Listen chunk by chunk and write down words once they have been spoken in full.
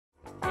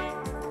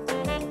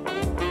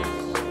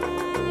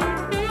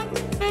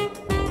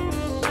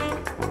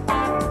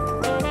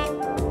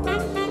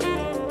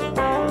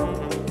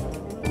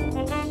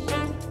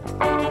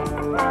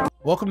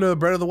Welcome to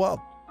Bread of the Wild.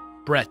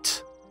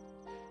 Brett.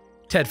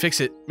 Ted,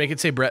 fix it. Make it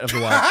say Brett of the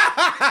Wild.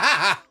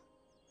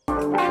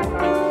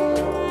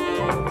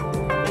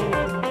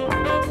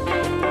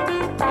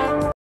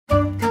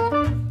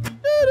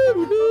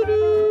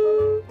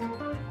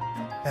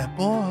 That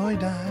boy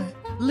died.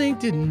 Link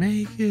didn't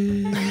make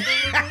it.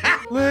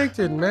 Link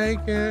didn't make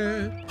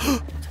it.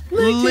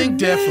 Link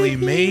definitely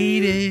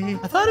made it.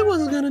 I thought he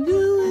wasn't gonna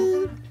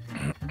do it.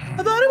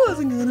 I thought he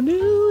wasn't gonna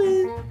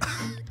do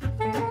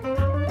it.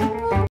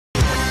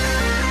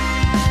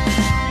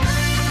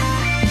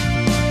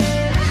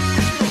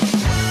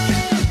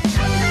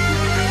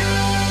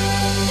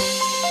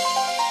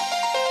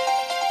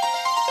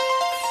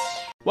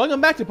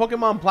 Welcome back to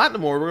Pokemon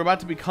Platinum, where we're about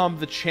to become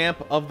the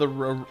champ of the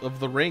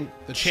ring.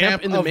 The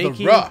Champ in the of making.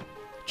 the Ra.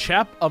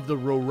 Chap of the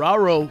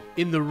Roraro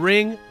in the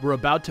ring. We're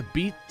about to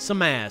beat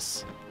some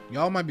ass.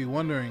 Y'all might be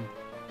wondering,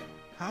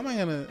 how am I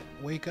gonna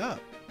wake up?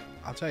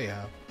 I'll tell you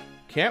how.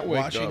 Can't wake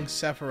Watching up.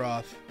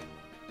 Sephiroth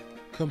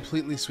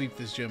completely sweep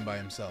this gym by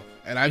himself,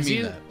 and I Is mean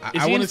he- that.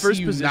 is I he want in to see first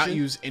you not position?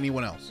 use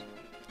anyone else.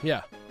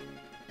 Yeah.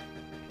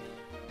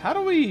 How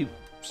do we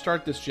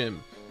start this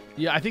gym?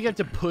 Yeah, I think I have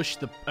to push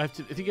the. I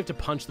think you have to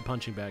punch the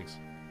punching bags.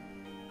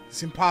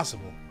 It's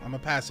impossible. I'm a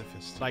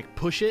pacifist. Like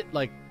push it.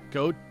 Like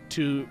go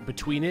to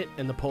between it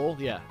and the pole.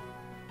 Yeah.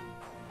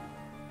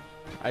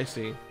 I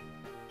see.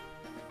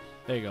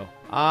 There you go.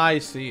 I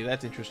see.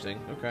 That's interesting.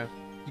 Okay.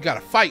 You gotta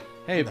fight.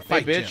 Hey, in the hey,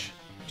 fight bitch. gym.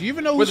 Do you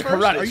even know We're who's the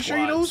first? karate Are you sure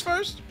you know who's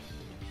first?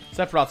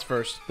 Sephiroth's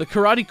first. The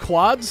karate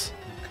quads.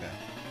 Okay.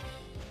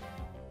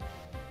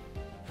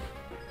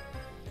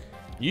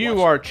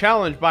 You are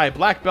challenged by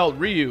Black Belt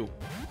Ryu.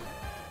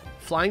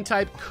 Flying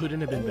type couldn't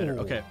have been better.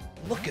 Okay.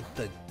 Look at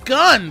the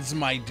guns,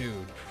 my dude.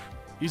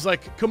 He's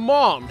like, come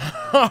on.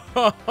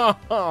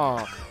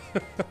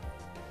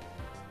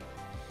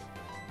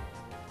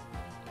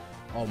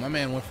 Oh, my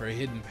man went for a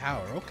hidden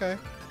power. Okay.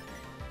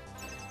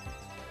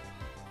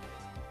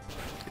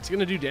 It's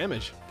gonna do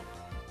damage.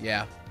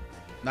 Yeah.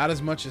 Not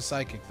as much as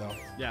Psychic, though.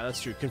 Yeah, that's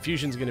true.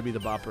 Confusion's gonna be the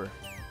bopper.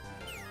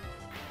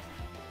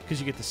 Because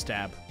you get the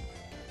stab.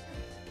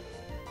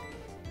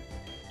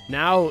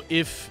 Now,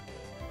 if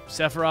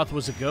Sephiroth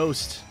was a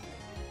ghost,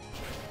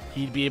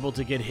 he'd be able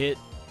to get hit.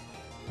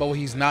 But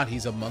he's not.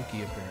 He's a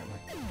monkey, apparently.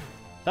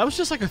 That was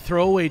just like a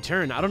throwaway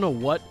turn. I don't know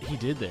what he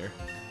did there.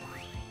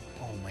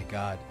 Oh, my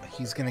God.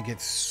 He's going to get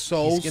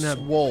so He's gonna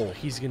swole.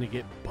 He's gonna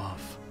get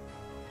buff.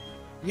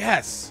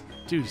 Yes.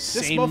 Dude, This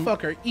same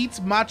motherfucker eats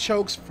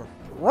Machokes for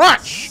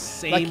brunch.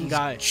 Same like he's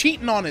guy.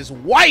 cheating on his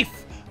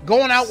wife.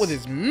 Going out with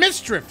his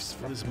mistress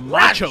for his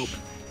brunch. Machoke.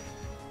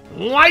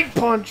 Light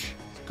punch.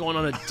 Going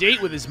on a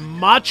date with his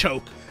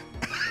Machoke.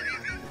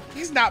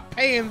 He's not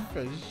paying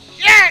for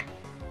shit.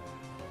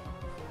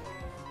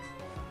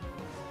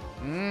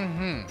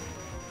 Mm-hmm.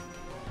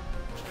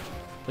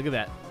 Look at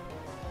that.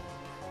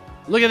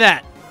 Look at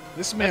that.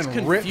 This man That's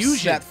rips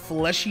confusion. that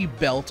fleshy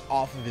belt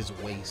off of his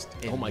waist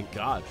and Oh my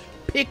god.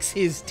 picks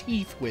his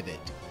teeth with it.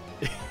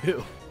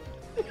 Ew.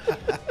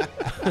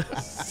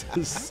 This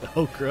is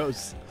so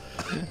gross.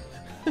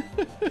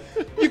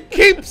 You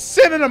keep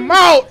sending them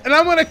out, and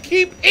I'm gonna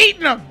keep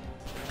eating them.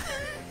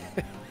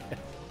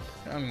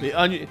 The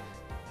onion,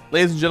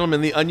 ladies and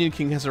gentlemen, the Onion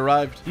King has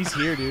arrived. He's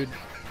here, dude.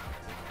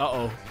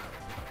 Uh-oh.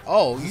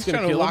 Oh, Is he's this gonna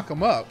trying to kill lock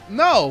him up.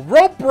 No,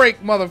 rope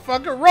break,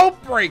 motherfucker,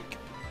 rope break.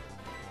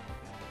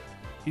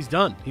 He's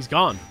done. He's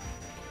gone.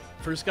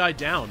 First guy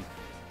down.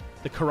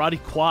 The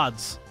karate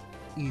quads.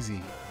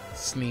 Easy,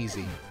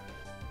 sneezy.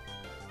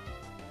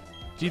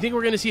 Do you think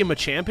we're going to see a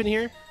Machamp in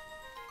here?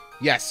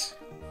 Yes.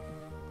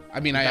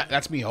 I mean,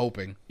 that's me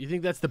hoping. You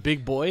think that's the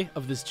big boy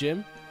of this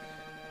gym?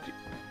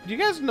 Do you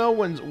guys know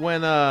when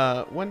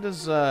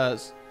does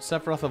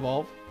Sephiroth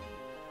evolve?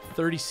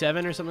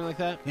 37 or something like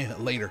that? Yeah,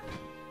 later.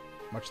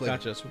 Much later.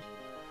 Gotcha. So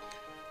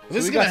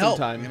This is we gonna got some help,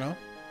 time. you know?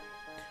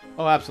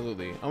 Oh,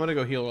 absolutely. I'm gonna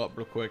go heal up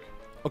real quick.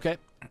 Okay.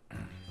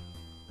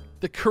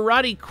 The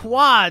karate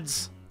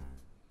quads.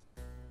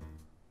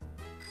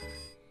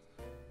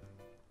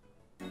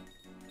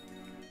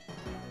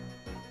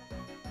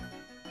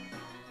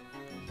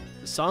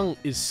 The song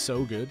is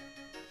so good.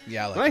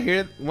 Yeah, When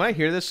I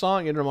hear this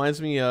song, it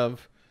reminds me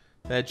of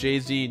that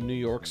Jay-Z New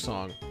York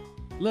song.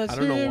 Let's I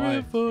don't know hear why.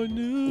 it for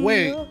New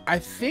Wait, York. I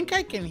think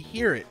I can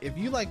hear it. If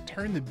you, like,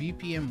 turn the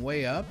BPM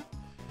way up.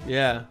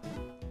 Yeah.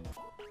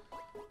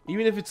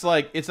 Even if it's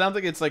like, it sounds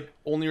like it's like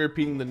only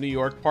repeating the New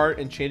York part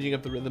and changing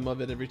up the rhythm of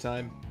it every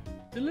time.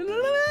 Wait,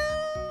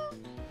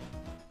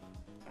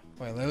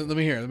 let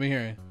me hear it. Let me hear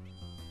it.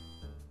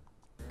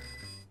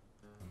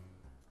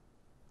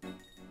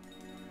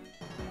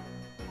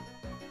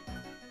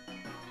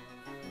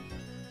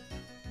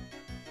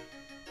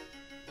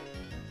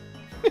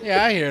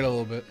 Yeah, I hear it a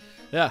little bit.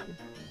 Yeah.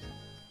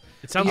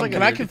 It sounds like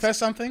Can I confess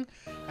something?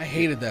 I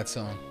hated that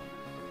song.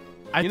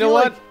 I You feel know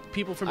like what?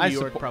 people from New I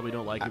York suppo- probably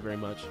don't like it very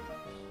much.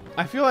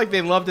 I feel like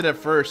they loved it at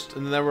first,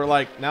 and then they were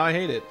like, now I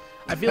hate it.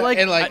 I feel like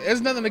and there's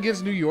nothing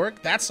against New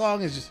York. That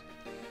song is just.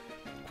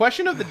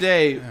 Question of the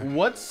day,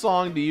 what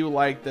song do you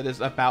like that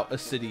is about a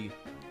city?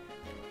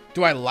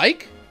 Do I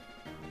like?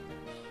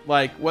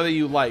 Like whether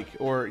you like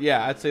or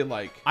yeah, I'd say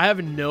like. I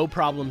have no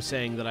problem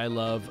saying that I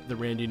love the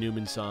Randy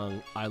Newman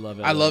song. I love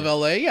LA. I love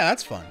LA. Yeah,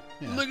 that's fun.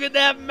 Yeah. Look at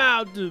that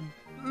mountain.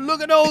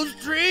 Look at those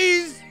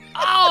trees.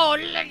 Oh,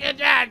 look at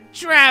that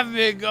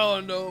traffic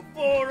going to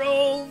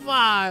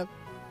 405.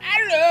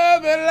 I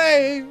love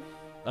LA.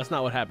 That's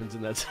not what happens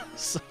in that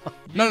song.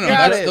 No,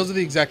 those are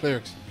the exact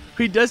lyrics.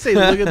 He does say,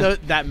 look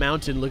at that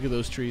mountain, look at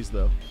those trees,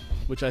 though,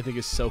 which I think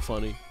is so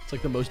funny. It's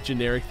like the most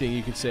generic thing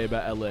you can say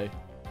about LA.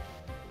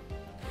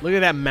 Look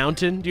at that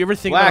mountain. Do you ever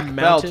think Black about a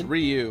mountain? Belt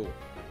Ryu.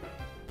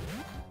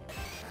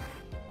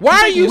 Why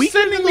are you weaker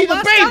sending than me the the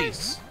last guy?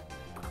 babies?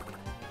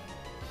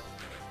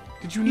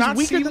 Did you He's not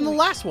weaker see than the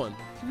last one.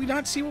 Did we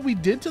not see what we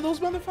did to those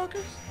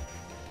motherfuckers?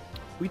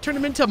 We turned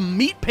him into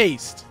meat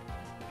paste.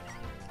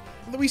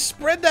 We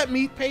spread that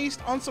meat paste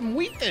on some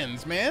wheat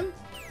thins, man.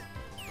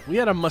 We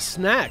had a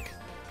snack.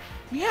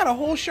 We had a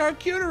whole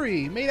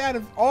charcuterie made out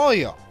of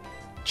oil.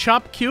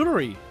 Chop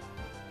cutery.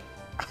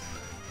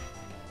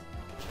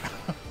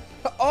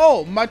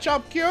 Oh, my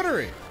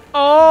charcuterie.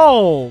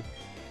 Oh.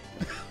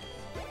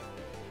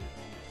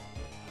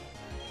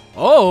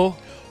 Oh.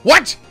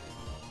 What?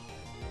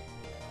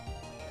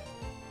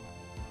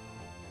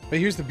 But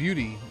here's the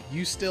beauty.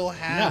 You still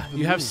have Yeah,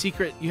 you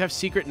have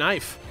secret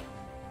knife.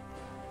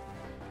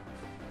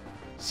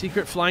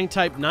 Secret flying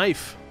type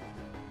knife.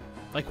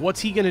 Like,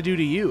 what's he gonna do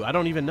to you? I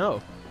don't even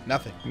know.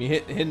 nothing. You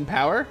hit hidden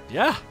power?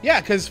 Yeah.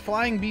 Yeah, because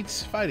flying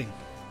beats fighting.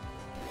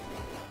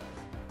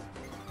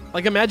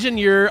 Like, imagine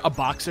you're a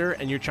boxer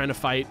and you're trying to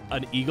fight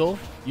an eagle.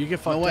 You get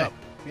fucked No way. up.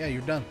 Yeah,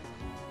 you're done.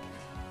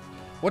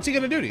 What's he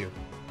gonna do to you?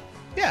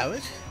 Yeah,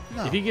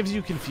 no. If he gives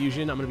you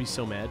confusion, I'm gonna be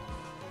so mad.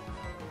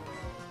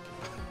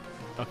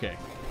 Okay.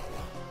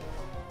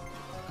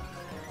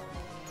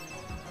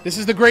 This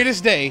is the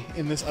greatest day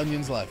in this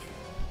onion's life.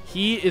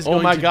 He is Oh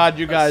going my to god,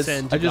 you guys.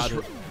 ascend to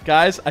godhood.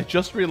 I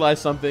just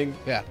realized something.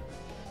 Yeah.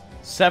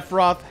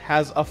 Sephiroth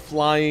has a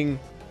flying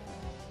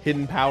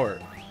hidden power.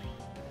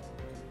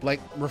 Like,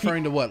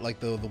 referring to what? Like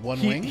the one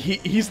wing?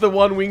 He's the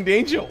one-winged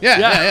angel.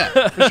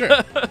 Yeah, for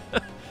sure.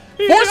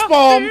 Force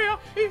Palm!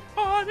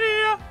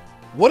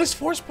 What is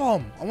Force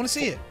Palm? I want to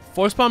see it.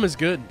 Force Palm is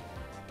good.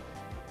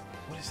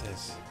 What is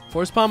this?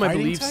 Force Palm, I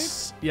Fighting believe. type?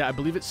 Yeah, I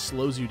believe it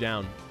slows you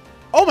down.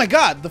 Oh my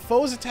god, the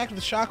foe is attacked with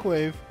a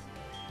shockwave.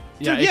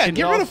 Dude, it yeah, can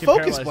get rid of can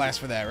Focus paralyze Blast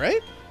for that,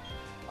 right?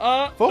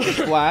 Focus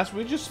Blast.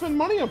 We just spend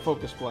money on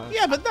Focus Blast.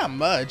 Yeah, but not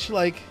much.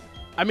 Like,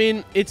 I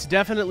mean, it's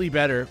definitely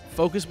better.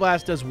 Focus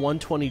Blast does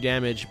 120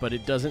 damage, but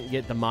it doesn't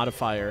get the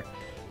modifier.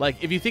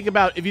 Like, if you think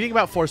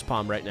about Force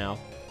Palm right now.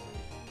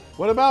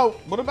 What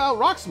about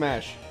Rock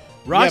Smash?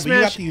 Rock yeah, Smash, but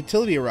you got the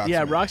utility of Rock yeah,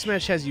 Smash. Rock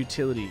Smash has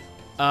utility.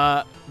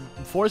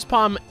 Force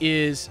Palm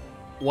is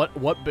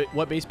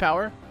what base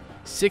power?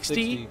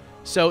 60.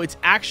 So it's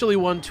actually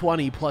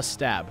 120 plus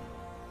stab.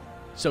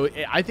 So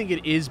I think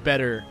it is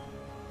better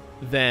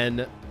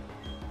than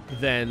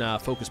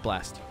Focus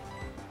Blast.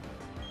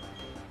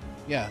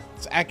 Yeah,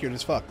 it's accurate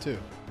as fuck, too.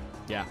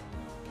 Yeah.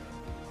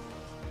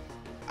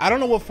 I don't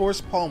know what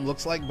Force Palm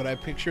looks like, but I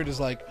picture it as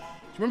like, do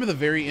you remember the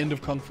very end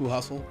of Kung Fu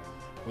Hustle?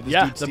 Where this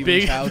dude,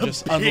 Steven Chow,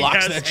 just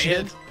unlocks that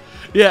shit?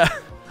 Yeah.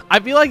 I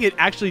feel like it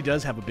actually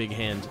does have a big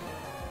hand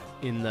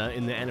in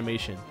the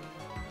animation.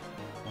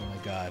 Oh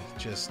my god,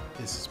 this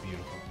is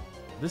beautiful.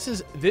 This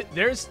is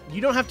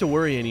you don't have to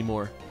worry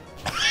anymore.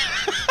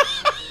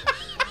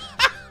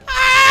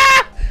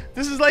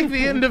 This is like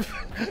the end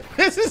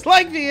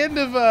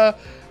of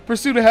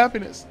Pursuit of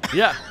Happiness.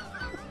 Yeah.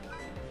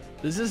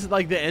 This is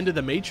like the end of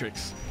the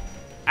Matrix.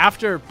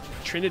 After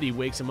Trinity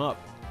wakes him up.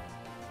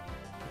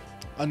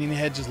 Onion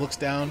Head just looks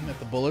down at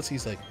the bullets.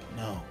 He's like,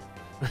 no.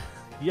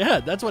 Yeah,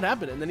 that's what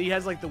happened. And then he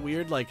has like the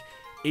weird like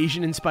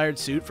Asian-inspired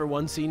suit for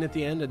one scene at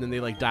the end, and then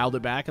they like dialed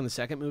it back in the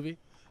second movie.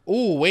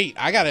 Oh wait,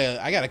 I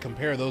gotta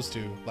compare those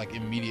two like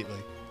immediately.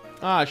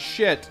 Ah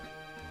shit.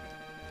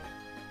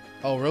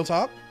 Oh, real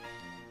talk?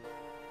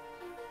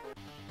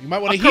 You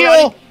might want to karate,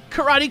 heal.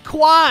 Karate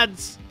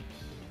quads.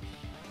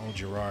 Oh,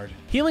 Jirard.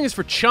 Healing is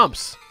for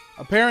chumps.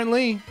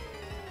 Apparently.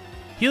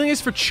 Healing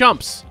is for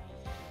chumps.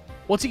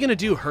 What's he gonna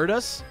do? Hurt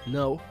us?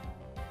 No.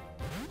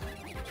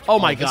 Oh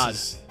my god,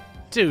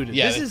 dude!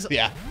 Yeah,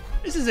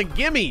 this is a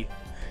gimme.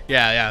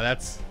 Yeah,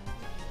 that's.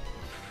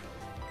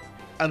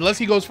 Unless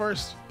he goes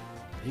first.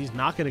 He's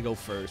not gonna go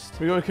first.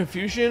 We go with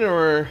Confusion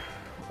or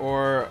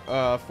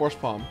Force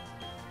Palm.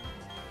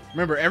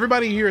 Remember,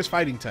 everybody here is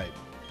fighting type,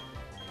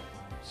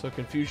 So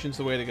Confusion's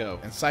the way to go.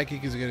 and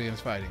Psychic is good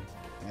against fighting.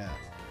 Yeah.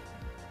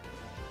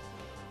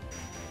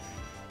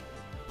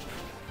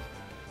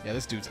 Yeah,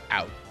 this dude's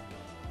out.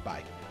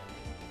 Bye.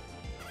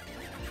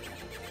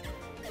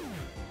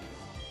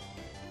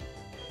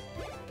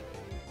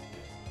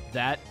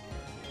 That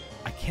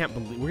I can't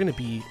believe we're gonna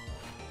be.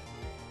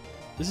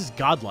 This is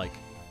godlike.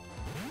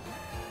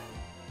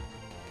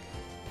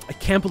 I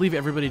can't believe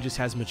everybody just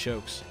has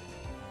Machokes.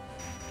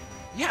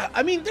 Yeah,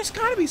 I mean, there's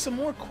got to be some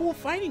more cool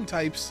fighting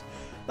types.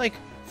 Like,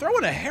 throw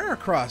in a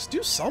Heracross.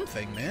 Do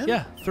something, man.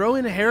 Yeah, throw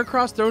in a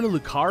Heracross, throw in a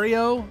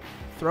Lucario,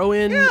 throw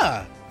in.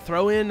 Yeah.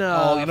 Throw in.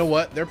 Oh, you know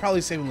what? They're probably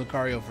saving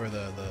Lucario for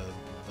the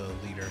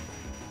leader.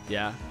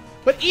 Yeah.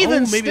 But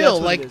even maybe still,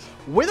 that's what it like, is.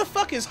 where the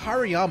fuck is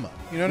Hariyama?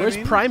 You know what Where's I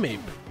mean? Primeape?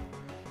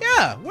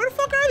 Yeah, where the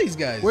fuck are these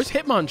guys? Where's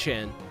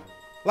Hitmonchan?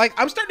 Like,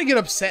 I'm starting to get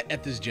upset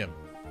at this gym.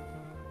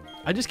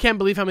 I just can't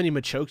believe how many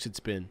Machokes it's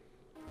been.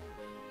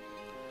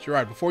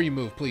 Jirard, before you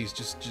move, please,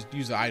 just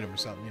use the item or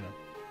something, you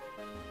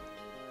know.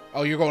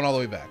 Oh, you're going all the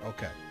way back.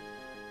 Okay.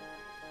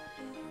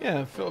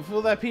 Yeah,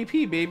 fill that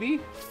PP, baby.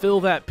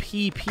 Fill that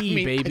PP, I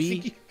mean,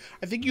 baby.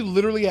 I think you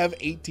literally have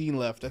 18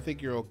 left. I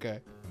think you're okay.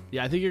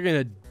 Yeah, I think you're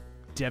gonna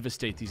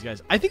devastate these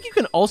guys. I think you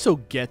can also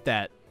get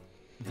that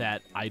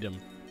item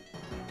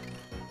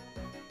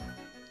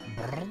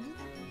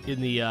in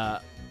the. I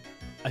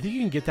think you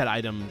can get that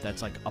item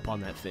that's like up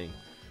on that thing.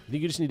 I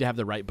think you just need to have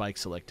the right bike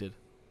selected.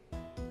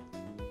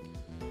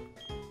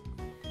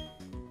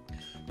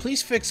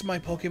 Please fix my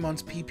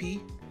Pokemon's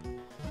PP.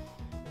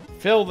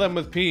 Fill them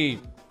with pee.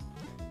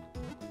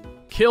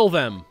 Kill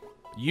them.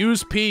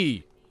 Use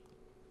P.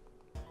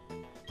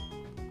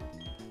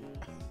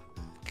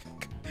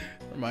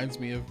 Reminds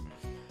me of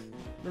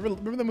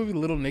remember the movie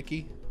Little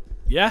Nicky?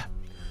 Yeah.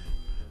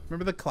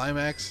 Remember the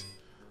climax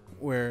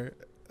where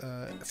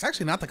it's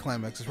actually not the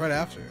climax, it's right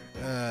after.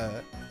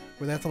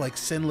 Where they have to like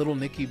send Little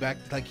Nicky back,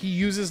 like he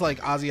uses like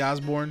Ozzy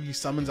Osbourne, he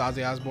summons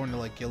Ozzy Osbourne to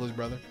like kill his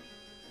brother.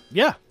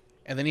 Yeah.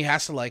 And then he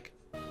has to like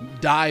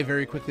die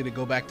very quickly to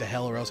go back to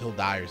hell or else he'll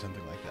die or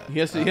something like that. He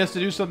has to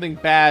do something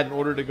bad in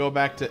order to go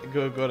back to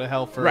go to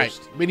hell first.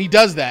 Right. But he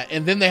does that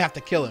and then they have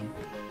to kill him.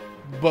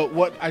 But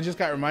what I just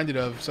got reminded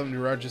of, something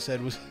Jirard just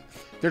said, was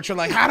they're trying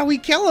like, how do we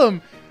kill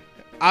him?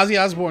 Ozzy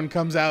Osbourne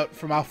comes out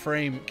from off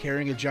frame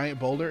carrying a giant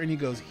boulder and he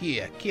goes,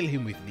 here, kill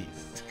him with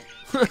this.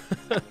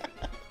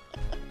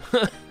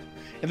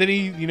 And then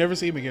you never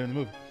see him again in the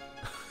movie.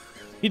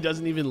 He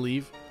doesn't even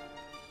leave.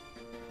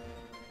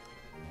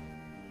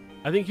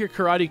 I think your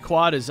karate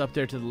quad is up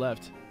there to the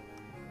left.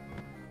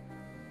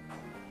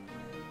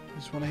 You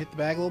just want to hit the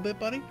bag a little bit,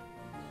 buddy?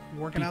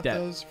 Working Beat out that.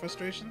 those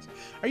frustrations?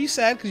 Are you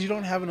sad because you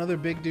don't have another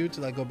big dude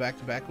to like go back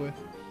to back with?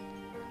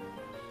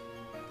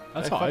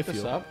 That's Did how I fuck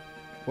this feel. up?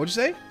 What'd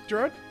you say,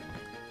 Jirard?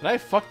 Did I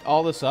fucked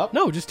all this up?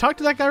 No, just talk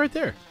to that guy right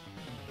there.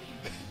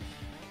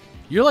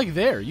 You're like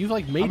there. You've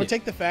like made I'm gonna it.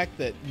 take the fact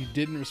that you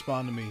didn't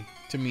respond to me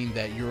to mean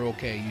that you're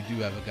okay. You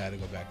do have a guy to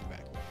go back to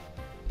back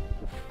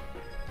with.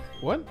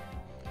 What?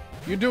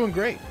 You're doing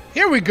great.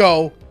 Here we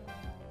go.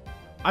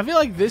 I feel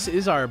like this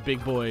is our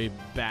big boy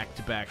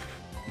back-to-back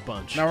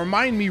bunch. Now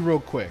remind me real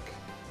quick.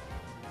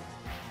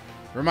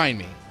 Remind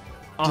me.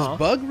 Does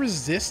Bug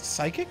resist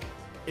Psychic?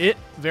 It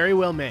very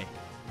well may.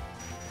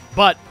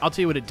 But I'll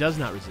tell you what it does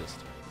not resist.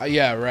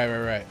 Yeah,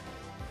 right.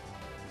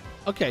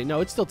 Okay,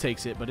 no, it still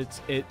takes it, but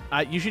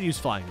you should use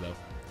flying though.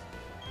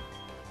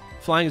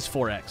 Flying is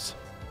 4x.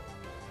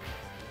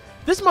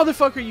 This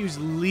motherfucker used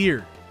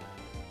Leer.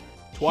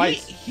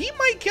 Twice. He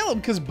might kill him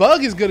because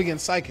Bug is good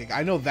against Psychic.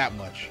 I know that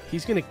much.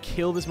 He's gonna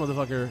kill this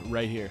motherfucker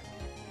right here.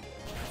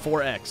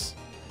 4x.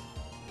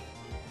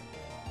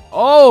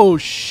 Oh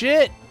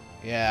shit!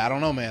 Yeah, I don't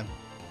know, man.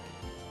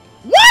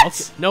 What?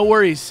 Okay, no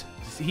worries.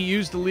 He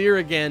used Leer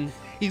again.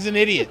 He's an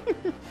idiot.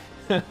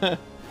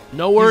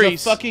 No worries.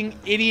 He's a fucking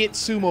idiot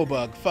sumo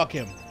bug. Fuck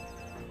him.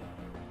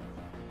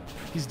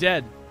 He's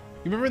dead.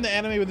 You remember in the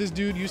anime where this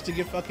dude used to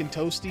get fucking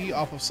toasty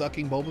off of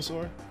sucking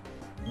Bulbasaur?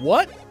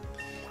 What?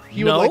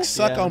 He would like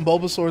suck on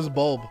Bulbasaur's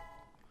bulb.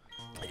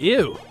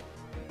 Ew.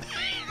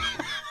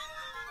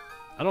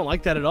 I don't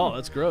like that at all.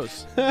 That's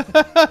gross. You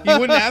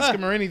wouldn't ask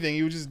him or anything.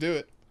 He would just do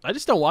it. I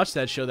just don't watch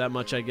that show that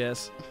much, I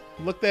guess.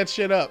 Look that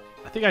shit up.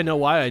 I think I know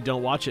why I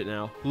don't watch it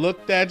now.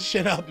 Look that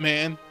shit up,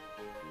 man.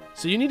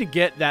 So you need to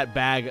get that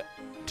bag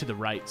to the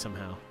right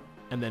somehow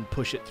and then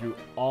push it through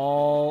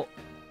all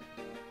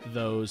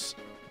those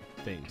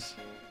things.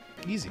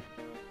 Easy.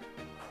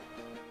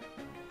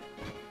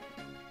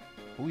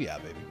 Oh yeah,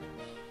 baby.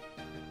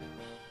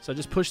 So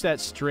just push that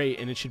straight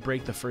and it should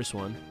break the first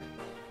one.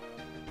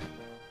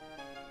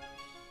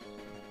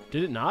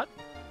 Did it not?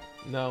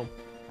 No.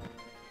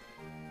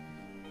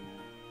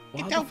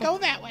 Well, It don't go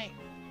that way.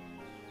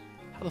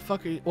 How the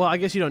fuck are you? Well, I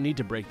guess you don't need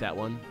to break that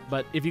one.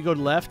 But if you go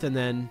left and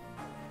then...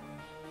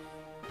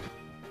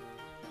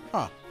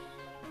 Huh.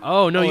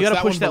 Oh, no, Oh, you it's got to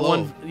that push one that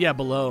below. one. Yeah,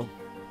 below.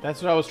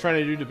 That's what I was trying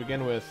to do to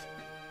begin with.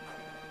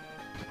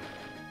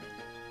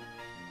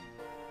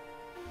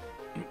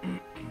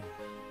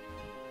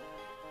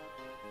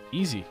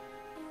 Easy.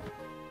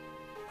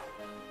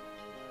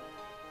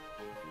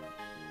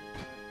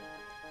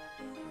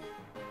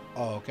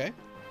 Oh, okay.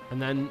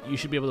 And then you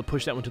should be able to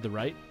push that one to the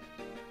right.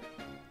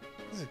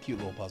 This is a cute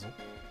little puzzle.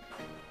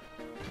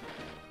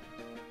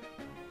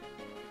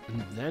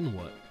 And then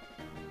what?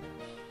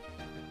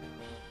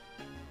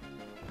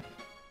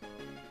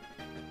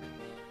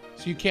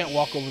 So you can't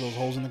walk over those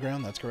holes in the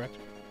ground, that's correct?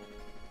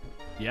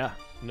 Yeah.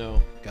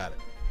 No. Got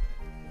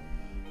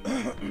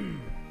it.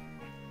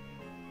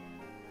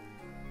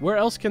 Where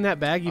else can that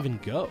bag even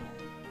go?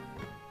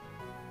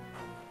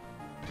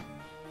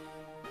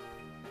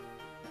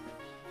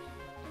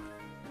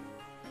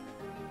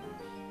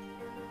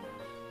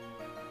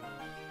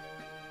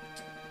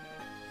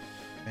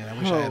 Man, I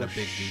wish I had a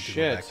big dude to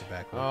go back to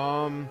back with.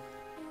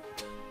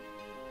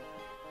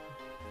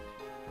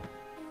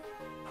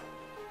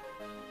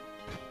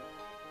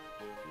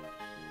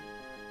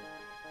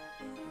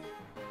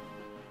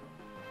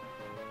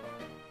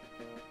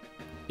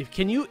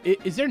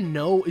 Is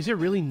there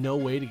really no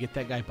way to get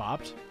that guy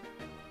bopped?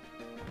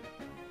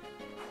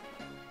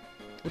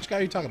 Which guy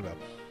are you talking about?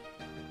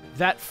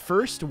 That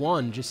first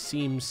one just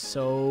seems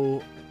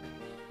so...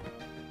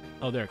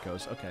 Oh, there it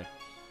goes. Okay.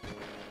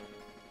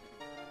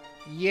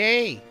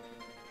 Yay!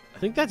 I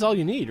think that's all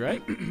you need,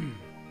 right?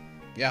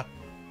 Yeah.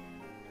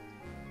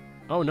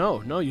 Oh,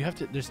 no, you have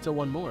to... There's still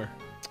one more.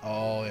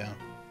 Oh, yeah.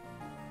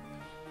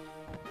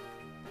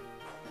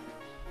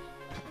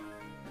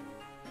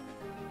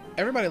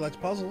 Everybody likes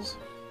puzzles.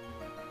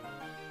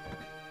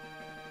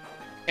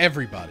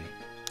 Everybody.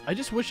 I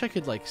just wish I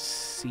could, like,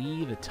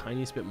 see the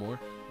tiniest bit more.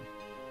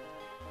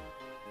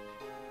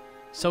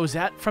 So is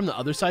that from the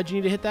other side you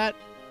need to hit that?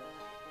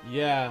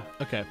 Yeah.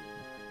 Okay.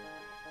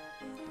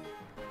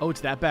 Oh,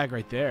 it's that bag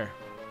right there.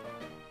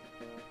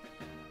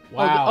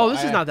 Wow. Oh,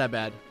 this is not that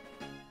bad.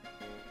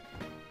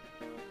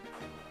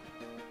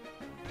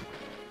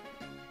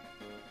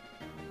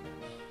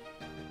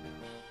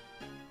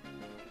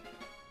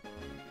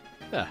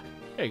 Yeah,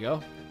 there you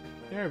go.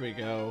 There we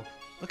go.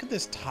 Look at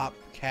this top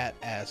cat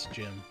ass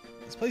gym.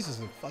 This place is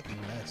a fucking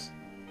mess.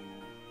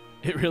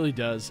 It really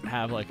does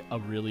have like a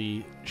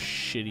really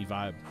shitty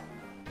vibe.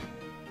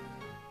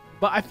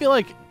 But I feel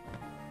like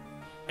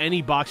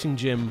any boxing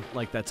gym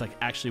like that's like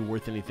actually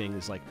worth anything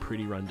is like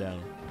pretty run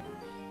down.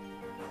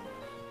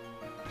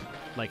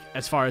 Like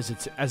as far as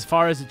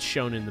it's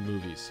shown in the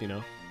movies, you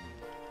know.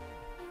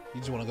 You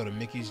just want to go to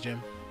Mickey's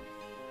gym?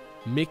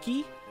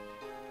 Mickey?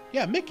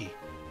 Yeah, Mickey.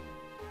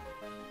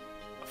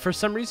 For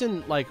some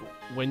reason, like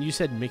when you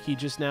said Mickey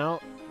just now,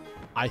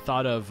 I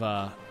thought of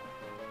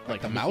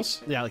Like the Mickey,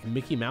 mouse? Yeah, like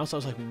Mickey Mouse. I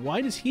was like,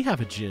 why does he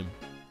have a gym?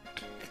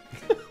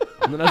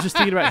 And then I was just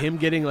thinking about him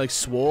getting like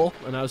swole,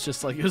 and I was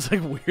just like, it was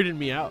like weirding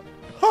me out.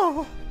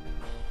 Oh,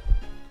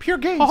 pure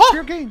gains,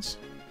 pure gains.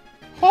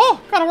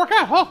 Oh, gotta work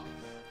out, huh?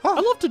 I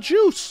love the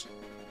juice.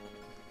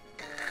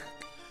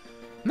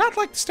 Not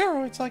like the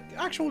steroids, like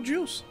actual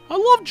juice. I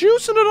love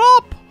juicing it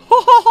up.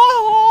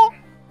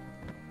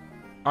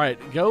 All right,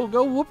 go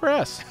whoop her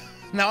ass.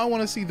 Now I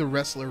want to see the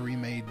wrestler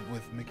remade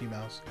with Mickey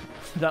Mouse.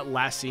 That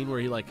last scene where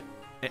he like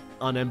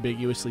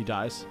unambiguously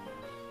dies.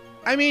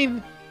 I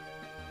mean,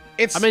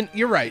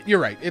 you're right.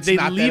 It's They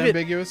not leave that it-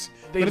 ambiguous,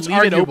 They but it's leave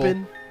arguable. it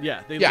open.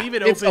 Yeah, they Yeah, leave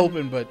it open. it's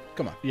open, but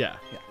come on. Yeah,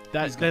 Yeah,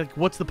 That's like,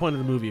 what's the point of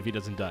the movie if he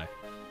doesn't die?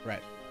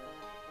 Right.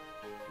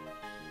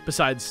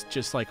 Besides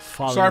just like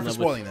falling Sorry in for love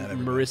spoiling with that,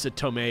 everybody. Marissa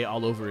Tomei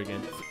all over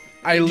again.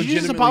 I Did you just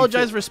legitimately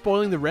apologize feel- for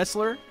spoiling the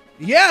wrestler?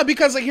 Yeah,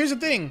 because like here's the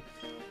thing.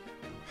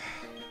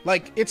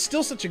 Like it's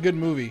still such a good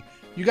movie.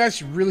 You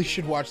guys really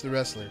should watch The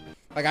Wrestler.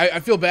 Like I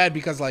feel bad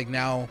because like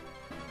now,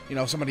 you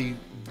know, somebody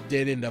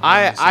did end up.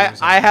 on the series.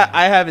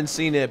 I haven't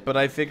seen it, but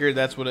I figured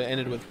that's what it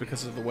ended with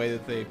because of the way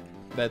that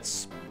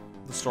that's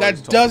the story.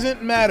 That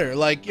doesn't matter.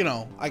 Like you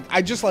know,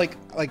 I just like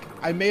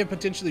I may have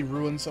potentially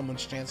ruined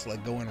someone's chance to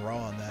like go in raw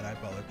on that. I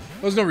apologize.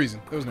 There was no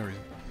reason.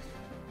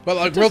 But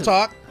like real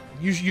talk,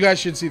 you guys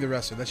should see The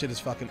Wrestler. That shit is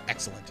fucking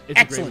excellent. It's a great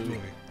Excellent movie.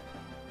 movie.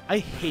 I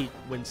hate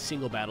when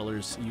single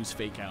battlers use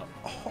fake out.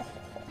 Oh.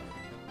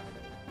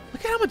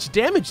 Look at how much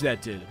damage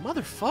that did.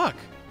 Motherfuck.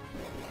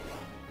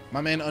 My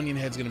man Onion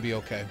Head's gonna be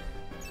okay.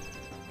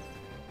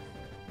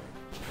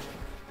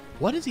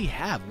 What does he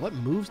have? What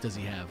moves does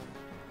he have?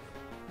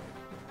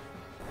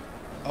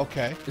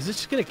 Okay. Is this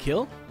just gonna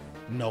kill?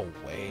 No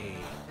way.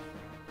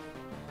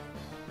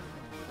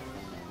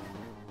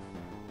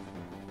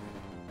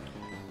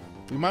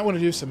 We might want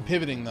to do some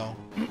pivoting though.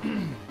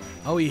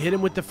 Oh, he hit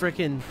him with the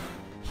frickin'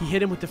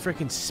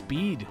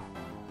 speed.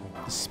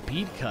 The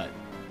speed cut.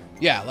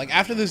 Yeah, like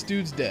after this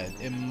dude's dead,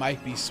 it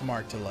might be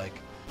smart to like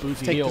Boofy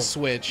take heal. the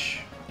switch,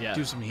 Yeah.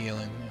 do some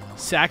healing. You know.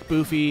 Sack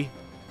Boofy.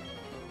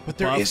 But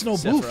there Buff is no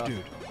boof, Sephiroth.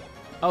 dude.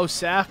 Oh,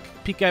 Sack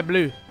Pika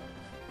Blue.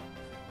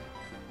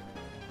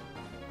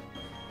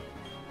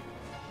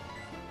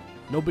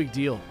 No big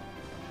deal.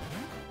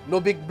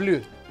 No big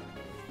blue.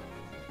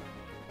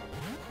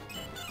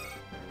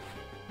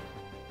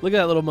 Look at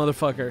that little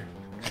motherfucker.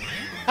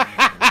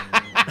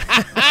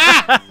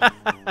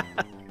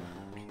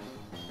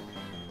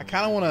 I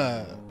kind of want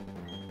to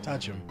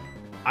touch him.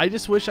 I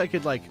just wish I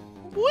could like.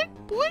 Boink,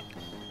 boink.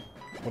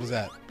 What is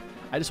that?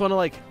 I just want to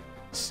like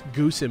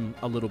goose him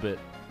a little bit.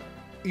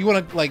 You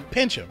want to like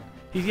pinch him?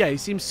 He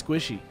seems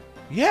squishy.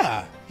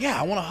 Yeah,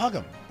 I want to hug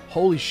him.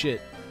 Holy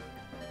shit.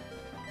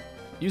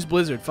 Use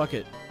Blizzard. Fuck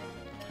it.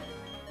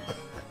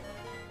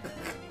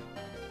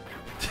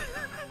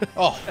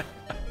 Oh,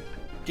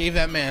 gave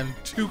that man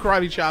 2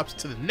 karate chops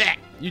to the neck.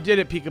 You did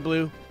it,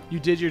 Peekaboo. You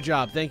did your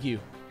job. Thank you.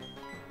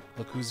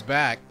 Look who's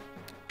back.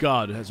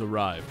 God has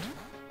arrived.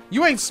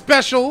 You ain't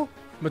special,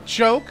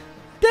 Machoke.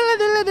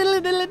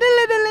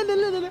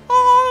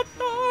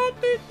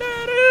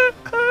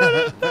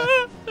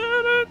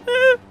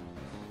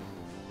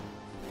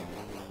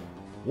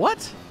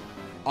 What?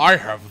 I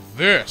have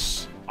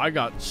this. I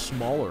got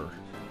smaller,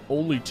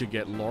 only to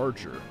get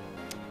larger.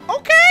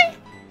 Okay.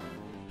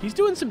 He's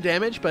doing some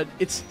damage, but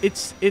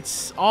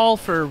it's all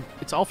for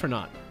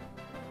naught.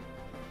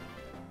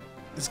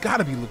 It's got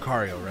to be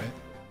Lucario, right?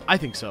 I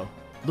think so.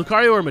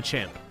 Lucario or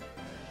Machamp.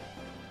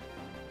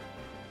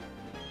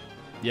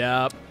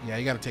 Yep. Yeah,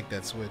 you got to take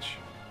that switch.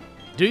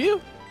 Do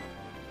you?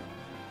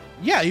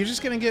 Yeah, you're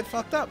just gonna get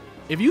fucked up.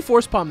 If you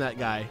force palm that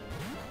guy,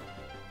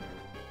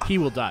 he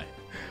will die.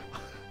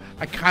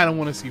 I kind of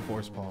want to see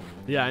Force Palm.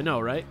 Yeah, I know,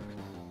 right?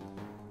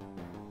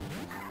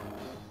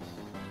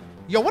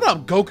 Yo, what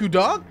up, Goku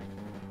dog?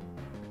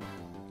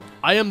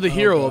 I am the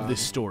hero God. of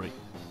this story.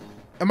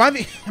 Am I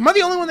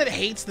the only one that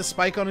hates the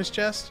spike on his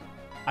chest?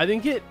 I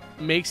think it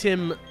makes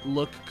him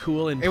look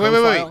cool in Hey,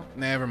 profile. wait.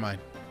 Never mind.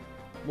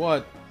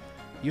 What?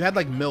 You had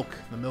like milk.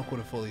 The milk would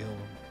have fully healed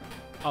him.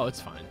 Oh,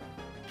 it's fine.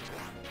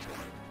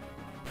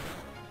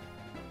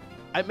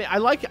 I mean, I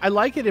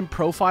like it in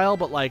profile,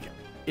 but like,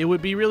 it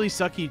would be really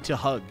sucky to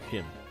hug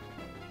him.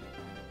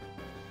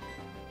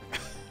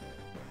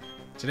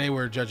 Today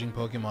we're judging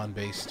Pokemon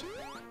based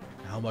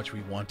on how much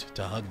we want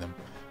to hug them.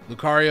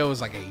 Lucario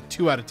is like a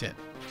 2 out of 10.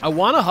 I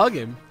want to hug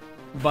him,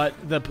 but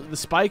the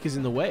spike is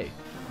in the way.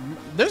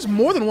 There's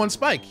more than one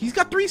spike. He's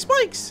got 3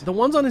 spikes. The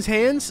ones on his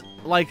hands,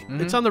 like,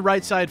 it's on the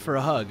right side for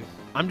a hug.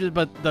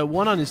 But the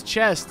one on his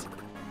chest,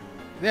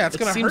 Yeah, it's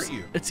gonna hurt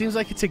you. It seems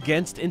like it's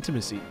against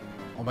intimacy.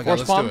 Oh my god, Force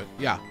let's palm? do it.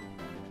 Yeah.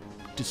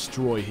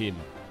 Destroy him.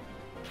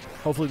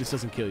 Hopefully this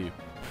doesn't kill you.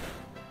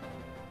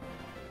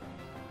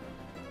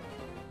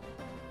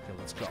 Okay,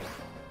 let's go.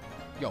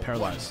 Yo,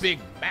 Paralyzed. big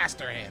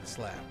master hand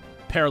slap.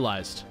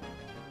 Paralyzed.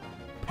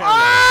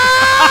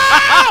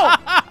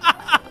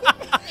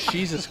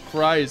 Jesus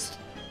Christ.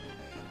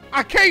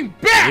 I came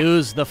back.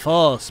 Use the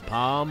force,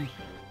 palm.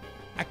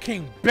 I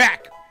came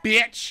back,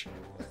 bitch.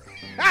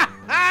 Ha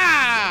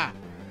ha!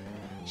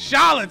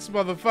 Charlotte's,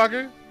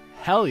 motherfucker.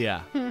 Hell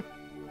yeah.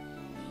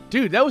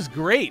 Dude, that was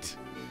great.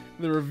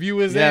 The review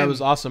is in. Yeah, it was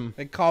awesome.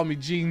 They call me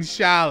Gene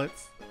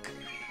Charlotte's.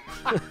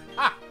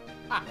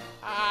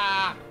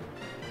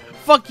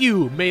 Fuck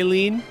you,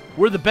 Maylene.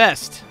 We're the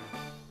best.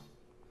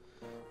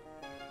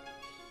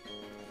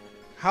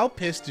 How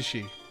pissed is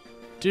she?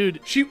 Dude,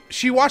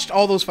 She watched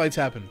all those fights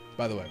happen,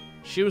 by the way.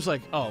 she was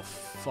like, oh,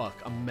 fuck.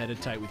 I'm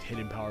Meditite with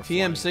hidden power.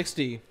 flying."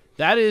 TM60.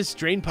 That is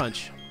Drain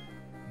Punch.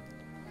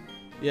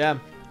 Yeah.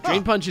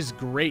 Drain Punch is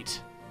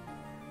great.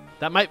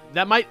 That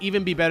might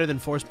even be better than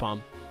Force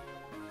Palm.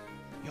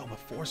 Yo, but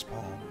Force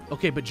Palm.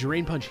 Okay, but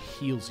Drain Punch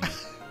heals you.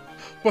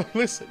 But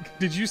listen,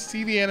 did you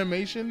see the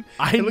animation?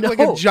 I It looked like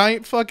know. a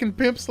giant fucking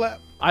pimp slap.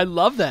 I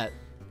love that.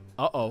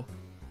 Uh-oh.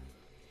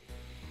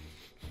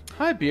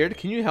 Hi, Beard.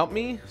 Can you help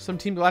me? Some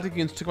Team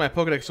Galacticans took my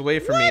Pokedex away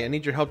from me. I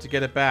need your help to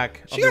get it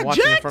back. I'll She be got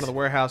watching in jacked? front of the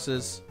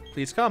warehouses.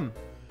 Please come.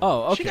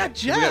 Oh, okay. She got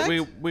We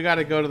jacked. got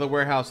to go to the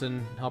warehouse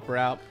and help her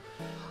out.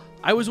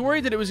 I was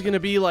worried that it was going to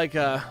be like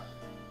a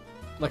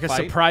fight?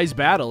 surprise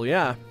battle,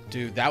 yeah.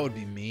 Dude, that would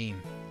be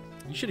mean.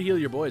 You should heal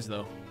your boys,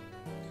 though.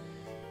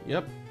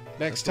 Yep.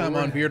 Next That's what time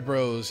we're- on Beard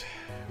Bros,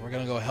 we're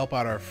gonna go help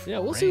out our Yeah,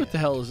 we'll see what the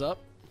hell is up.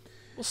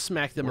 We'll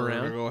smack them We're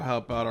around. gonna go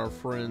help out our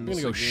friends. We're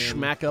gonna go again.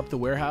 smack up the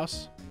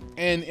warehouse.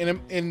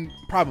 and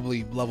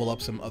probably level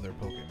up some other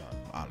Pokemon,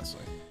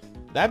 honestly.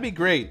 That'd be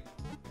great.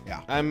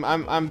 Yeah.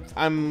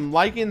 I'm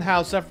liking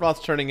how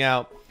Sephiroth's turning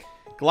out.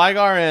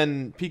 Gligar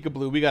and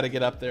Peekaboo, we got to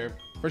get up there.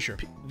 For sure.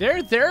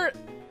 They're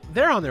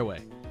on their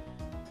way.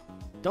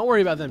 Don't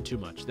worry about them too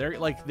much. They're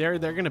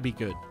gonna be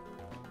good.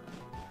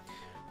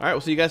 All right,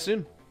 we'll see you guys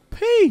soon.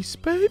 Peace,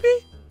 baby.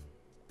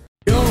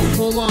 Yo,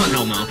 hold on.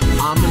 No, Mom.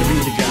 I'm gonna be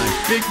the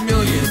guy. Big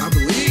million, I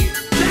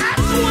believe. That's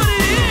what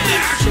it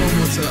is. Show 'em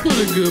what's up. What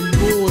a good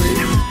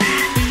boy.